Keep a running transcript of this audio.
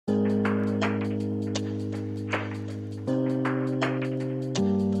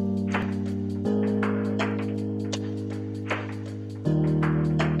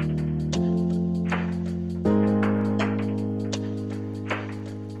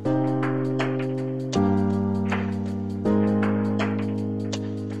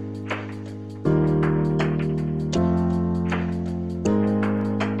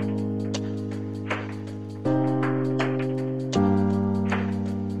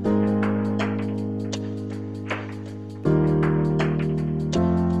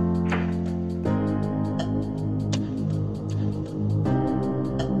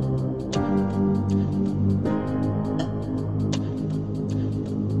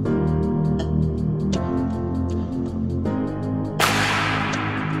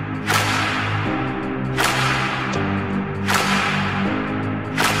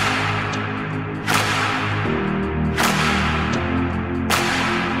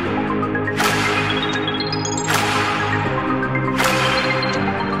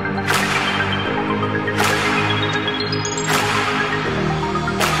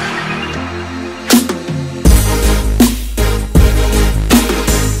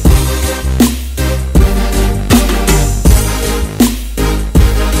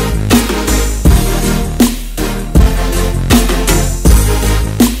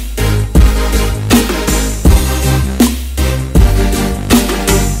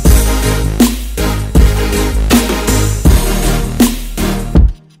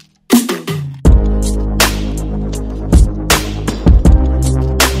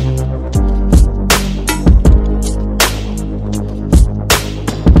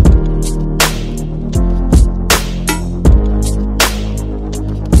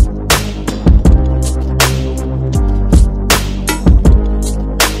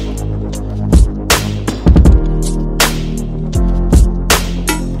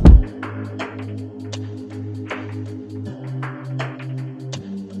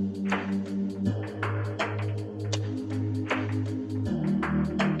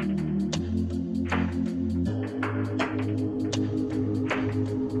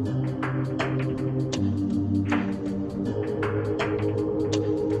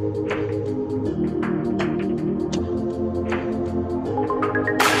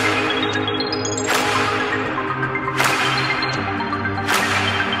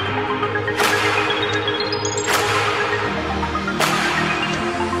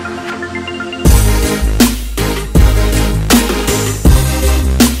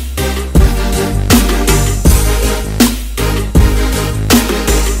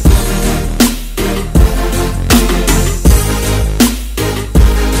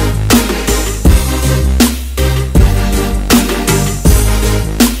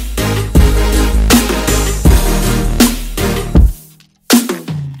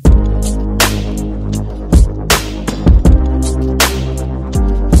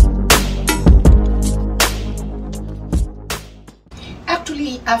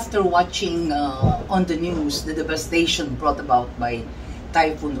after watching on the news the devastation brought about by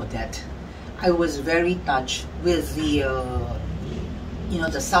Typhoon Odette, I was very touched with the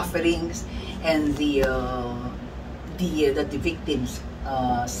the sufferings and the victims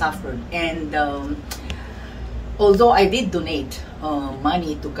suffered. And although I did donate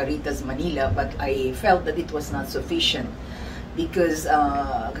money to Caritas Manila, but I felt that it was not sufficient because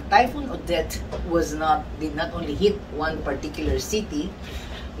Typhoon Odette did not only hit one particular city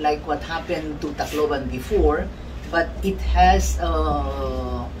like what happened to Tacloban before, but it has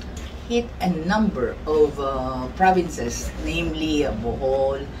hit a number of provinces, namely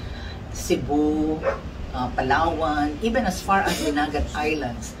Bohol, Cebu, Palawan, even as far as Dinagat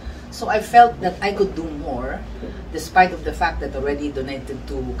Islands. So I felt that I could do more, despite of the fact that I already donated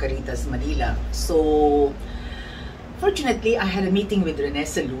to Caritas Manila. So fortunately, I had a meeting with Renee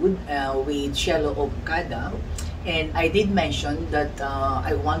Salud, with Cielo Okada, and I did mention that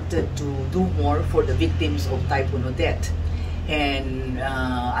I wanted to do more for the victims of Typhoon Odette. And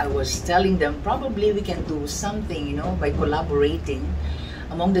I was telling them probably we can do something, by collaborating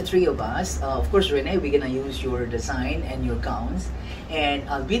among the three of us. Of course, Renee, we're gonna use your design and your gowns, and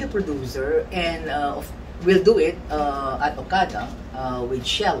I'll be the producer, and we'll do it at Okada with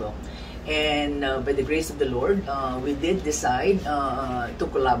Cielo. And by the grace of the Lord, we did decide to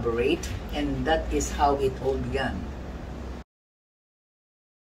collaborate, and that is how it all began.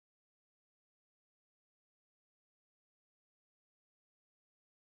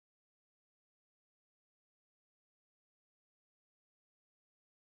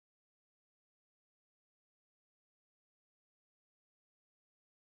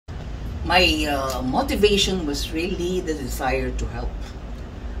 My motivation was really the desire to help.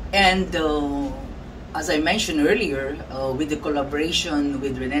 And as I mentioned earlier, with the collaboration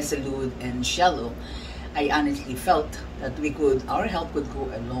with Renee Salud and Cielo, I honestly felt that our help could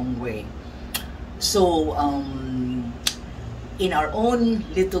go a long way. So in our own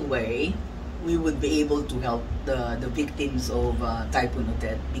little way, we would be able to help the victims of Typhoon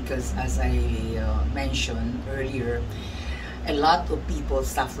Odette, because as I mentioned earlier, a lot of people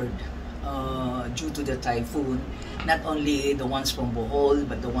suffered due to the typhoon, not only the ones from Bohol,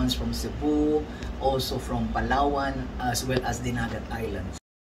 but the ones from Cebu, also from Palawan, as well as Dinagat Islands.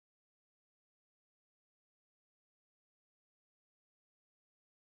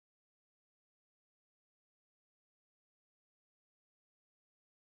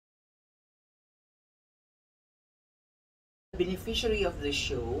 The beneficiary of the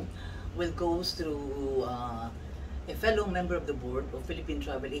show will go through a fellow member of the board of Philippine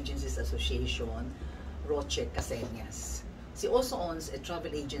Travel Agencies Association, Roche Caseñas. She also owns a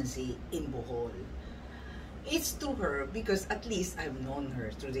travel agency in Bohol. It's through her because at least I've known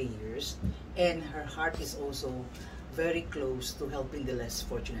her through the years, and her heart is also very close to helping the less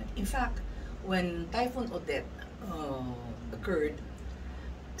fortunate. In fact, when Typhoon Odette occurred,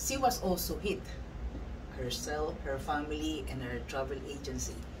 she was also hit, herself, her family, and her travel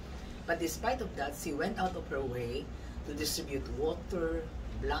agency. But despite of that, she went out of her way to distribute water,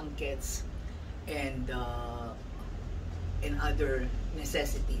 blankets, and other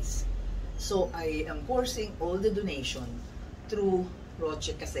necessities. So I am forcing all the donation through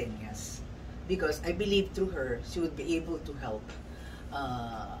Roche Caseñas, because I believe through her she would be able to help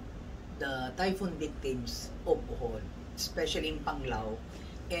the typhoon victims of Bohol, especially in Panglao,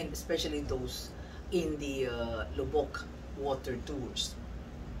 and especially those in the Lubok water tours.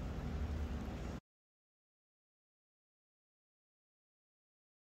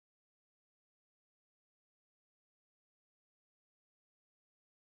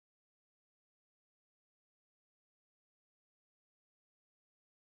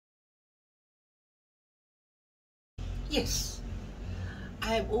 Yes,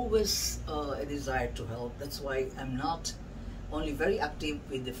 I have always a desire to help. That's why I'm not only very active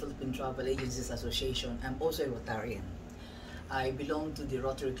with the Philippine Travel Agencies Association, I'm also a Rotarian. I belong to the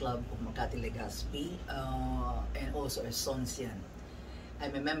Rotary Club of Makati Legazpi, and also a Sonsian.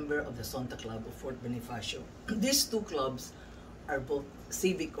 I'm a member of the Sonta Club of Fort Bonifacio. These two clubs are both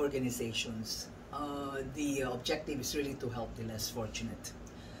civic organizations. The objective is really to help the less fortunate.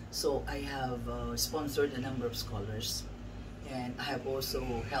 So I have sponsored a number of scholars, and I have also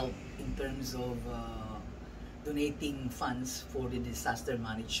helped in terms of donating funds for the disaster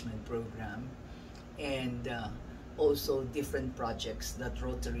management program, and also different projects that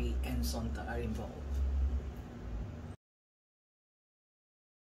Rotary and Sonta are involved.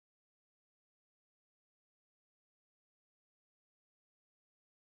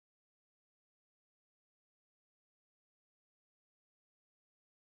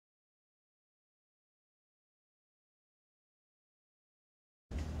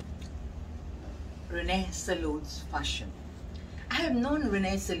 Renee Salud's fashion. I have known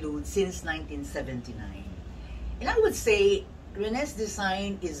Renee Salud since 1979. And I would say Renee's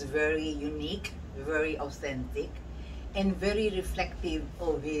design is very unique, very authentic, and very reflective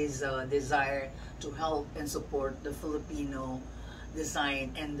of his desire to help and support the Filipino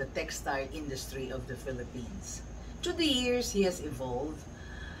design and the textile industry of the Philippines. Through the years, he has evolved,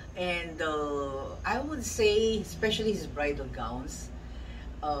 and I would say, especially his bridal gowns,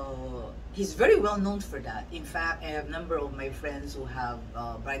 he's very well known for that. In fact, I have a number of my friends who have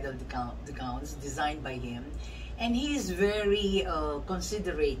bridal gowns designed by him, and he is very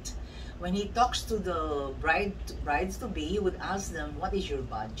considerate. When he talks to the brides-to-be, he would ask them, what is your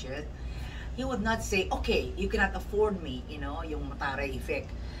budget? He would not say, okay, you cannot afford me, you know, yung mataray effect.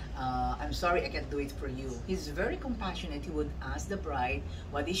 I'm sorry, I can't do it for you. He's very compassionate. He would ask the bride,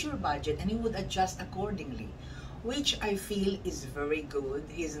 what is your budget? And he would adjust accordingly, which I feel is very good.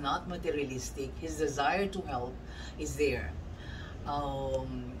 He's not materialistic. His desire to help is there.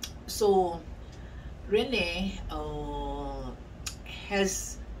 So, Renee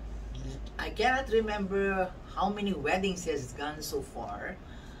has, I cannot remember how many weddings he has done so far.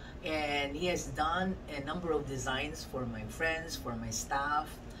 And he has done a number of designs for my friends, for my staff.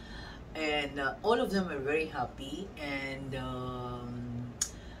 And all of them are very happy. And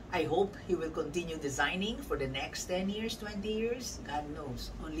I hope he will continue designing for the next 10 years, 20 years. God knows,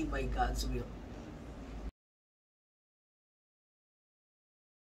 only by God's will.